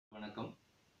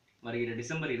வருகிற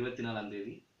டிசம்பர் 24ஆம்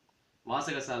தேதி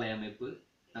வாசகசாலை அமைப்பு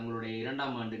தங்களுடைய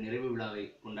 2ஆம் ஆண்டு நிறைவு விழாவை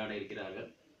கொண்டாட இருக்கிறார்கள்.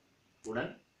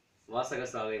 உடன்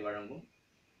வாசகசாலை வழங்கும்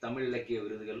தமிழ் இலக்கிய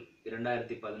விருதுகள்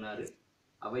 2016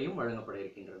 அவையும் வழங்கப்பட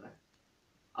இருக்கின்றன.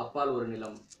 அப்பால் ஒரு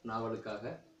நிலம்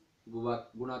நாவலுக்காக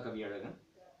குணா கவியழகன்,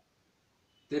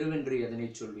 தெருவென்று எதனை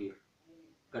சொல்வீர்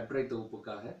கட்டுரை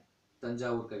தொகுப்புக்காக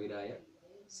தஞ்சாவூர் கவிராயர்,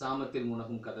 சாமத்தில்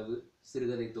முனகும் கதவு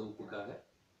சிறுகதை தொகுப்புக்காக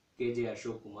KJ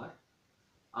அசோக்குமார்,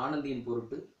 ஆனந்தியின்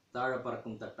பொருட்டு தாழ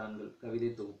பறக்கும் தட்டான்கள் கவிதை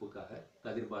தொகுப்புக்காக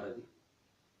கதிர் பாரதி.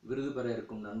 விருது பெற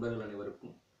இருக்கும் நண்பர்கள்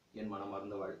அனைவருக்கும் என்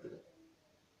மனமார்ந்த வாழ்த்துகள்.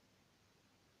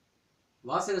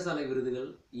 வாசகசாலை விருதுகள்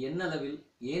என்னளவில்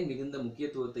ஏன் மிகுந்த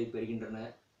முக்கியத்துவத்தை பெறுகின்றன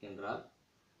என்றால்,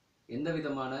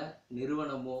 எந்தவிதமான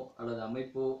நிறுவனமோ அல்லது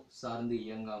அமைப்போ சார்ந்து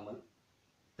இயங்காமல்,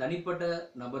 தனிப்பட்ட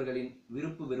நபர்களின்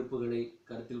விருப்பு வெறுப்புகளை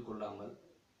கருத்தில் கொள்ளாமல்,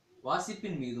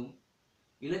 வாசிப்பின் மீதும்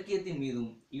இலக்கியத்தின் மீதும்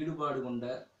ஈடுபாடு கொண்ட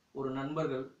ஒரு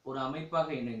நண்பர்கள் ஒரு அமைப்பாக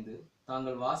இணைந்து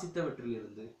தாங்கள்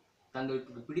வாசித்தவற்றிலிருந்து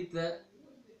தங்களுக்கு பிடித்த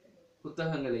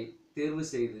புத்தகங்களை தேர்வு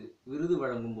செய்து விருது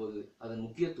வழங்கும் போது அதன்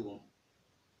முக்கியத்துவம்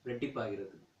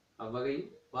இரட்டிப்பாகிறது. அவ்வகையில்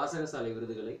வாசகசாலை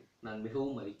விருதுகளை நான்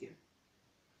மிகவும் மதிக்கிறேன்.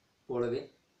 போலவே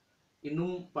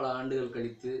இன்னும் பல ஆண்டுகள்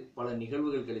கழித்து, பல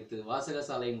நிகழ்வுகள் கழித்து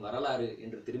வாசகசாலையின் வரலாறு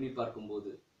என்று திரும்பி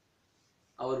பார்க்கும்போது,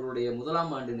 அவர்களுடைய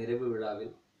 1ஆம் ஆண்டு நிறைவு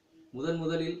விழாவில்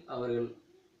முதலில் அவர்கள்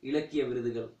இலக்கிய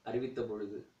விருதுகள் அறிவித்த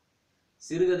பொழுது,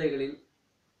 சிறுகதைகளில்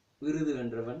விருது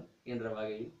வென்றவன் என்ற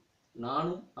வகையில்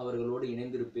நானும் அவர்களோடு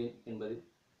இணைந்திருப்பேன் என்பதில்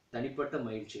தனிப்பட்ட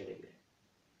மகிழ்ச்சி அடைகிறேன்.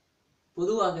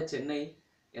 பொதுவாக சென்னை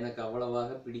எனக்கு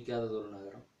அவ்வளவாக பிடிக்காதது ஒரு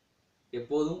நகரம்,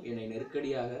 எப்போதும் என்னை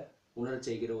நெருக்கடியாக உணரச்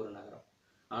செய்கிற ஒரு நகரம்.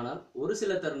 ஆனால் ஒரு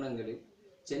சில தருணங்களில்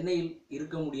சென்னையில்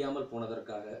இருக்க முடியாமல்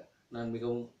போனதற்காக நான்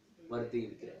மிகவும் வருத்தி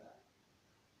இருக்கிறேன்.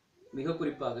 மிக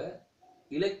குறிப்பாக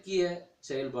இலக்கிய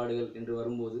செயல்பாடுகள் என்று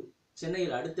வரும்போது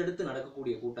சென்னையில் அடுத்தடுத்து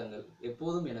நடக்கக்கூடிய கூட்டங்கள்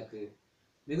எப்போதும் எனக்கு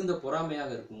மிகுந்த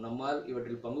பொறாமையாக இருக்கும். நம்மால்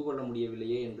இவற்றில் பங்கு கொள்ள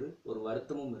முடியவில்லையே என்று ஒரு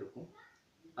வருத்தமும் இருக்கும்.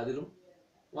 அதிலும்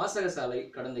வாசகசாலை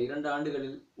கடந்த 2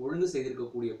 ஆண்டுகளில் ஒழுங்கு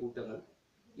செய்திருக்கக்கூடிய கூட்டங்கள்,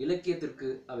 இலக்கியத்திற்கு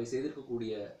அவை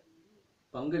செய்திருக்கக்கூடிய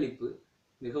பங்களிப்பு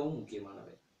மிகவும்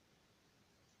முக்கியமானவை.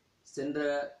 சென்ற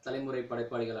தலைமுறை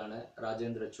படைப்பாளிகளான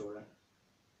ராஜேந்திர சோழன்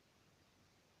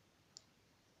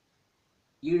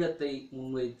ஈழத்தை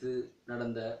முன்வைத்து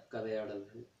நடந்த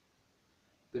கதையாடல்கள்,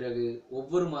 பிறகு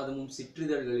ஒவ்வொரு மாதமும்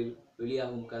சிற்றிதழ்களில்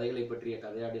வெளியாகும் கதைகளை பற்றிய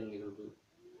கதையாடல் நிகழ்வு,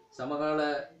 சமகால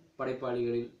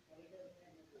படைப்பாளிகளில்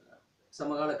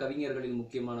சமகால கவிஞர்களில்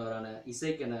முக்கியமானவரான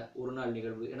இசைக்கென ஒரு நாள்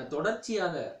நிகழ்வு என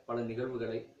தொடர்ச்சியாக பல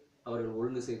நிகழ்வுகளை அவர்கள்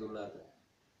ஒழுங்கு செய்துள்ளார்கள்.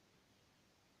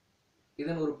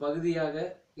 இதன் ஒரு பகுதியாக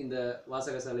இந்த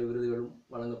வாசகசாலை விருதுகளும்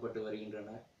வழங்கப்பட்டு வருகின்றன.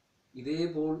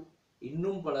 இதேபோல்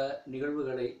இன்னும் பல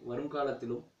நிகழ்வுகளை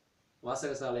வருங்காலத்திலும்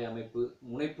வாசகசாலை அமைப்பு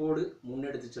முனைப்போடு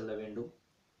முன்னெடுத்து செல்ல வேண்டும்.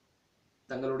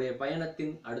 தங்களுடைய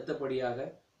பயணத்தின் அடுத்தபடியாக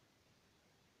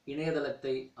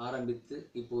இணையதளத்தை ஆரம்பித்து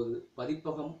இப்போது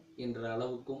பதிப்பகம் என்ற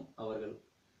அளவுக்கும் அவர்கள்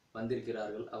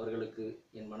வந்திருக்கிறார்கள். அவர்களுக்கு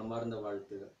என் மனமார்ந்த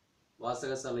வாழ்த்துகள்.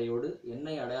 வாசகசாலையோடு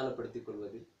என்னை அடையாளப்படுத்திக்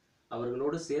கொள்வதில்,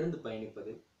 அவர்களோடு சேர்ந்து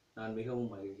பயணிப்பதில் நான்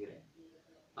மிகவும் மகிழ்கிறேன்.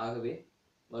 ஆகவே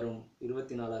வரும்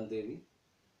 24ஆம் தேதி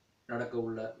நடக்க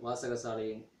உள்ள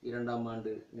வாசகசாலையின் 2ஆம்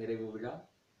ஆண்டு நிறைவு விழா,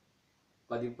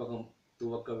 பதிப்பகம்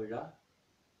துவக்க விழா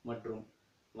மற்றும்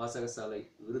வாசகசாலை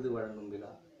விருது வழங்கும்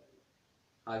விழா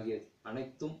ஆகிய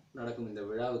அனைத்தும் நடக்கும் இந்த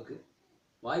விழாவுக்கு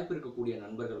வாய்ப்பு இருக்கக்கூடிய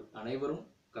நண்பர்கள் அனைவரும்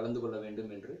கலந்து கொள்ள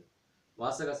வேண்டும் என்று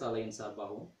வாசகசாலையின்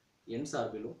சார்பாகவும் என்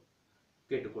சார்பிலும்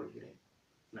கேட்டுக்கொள்கிறேன்.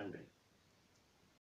 நன்றி.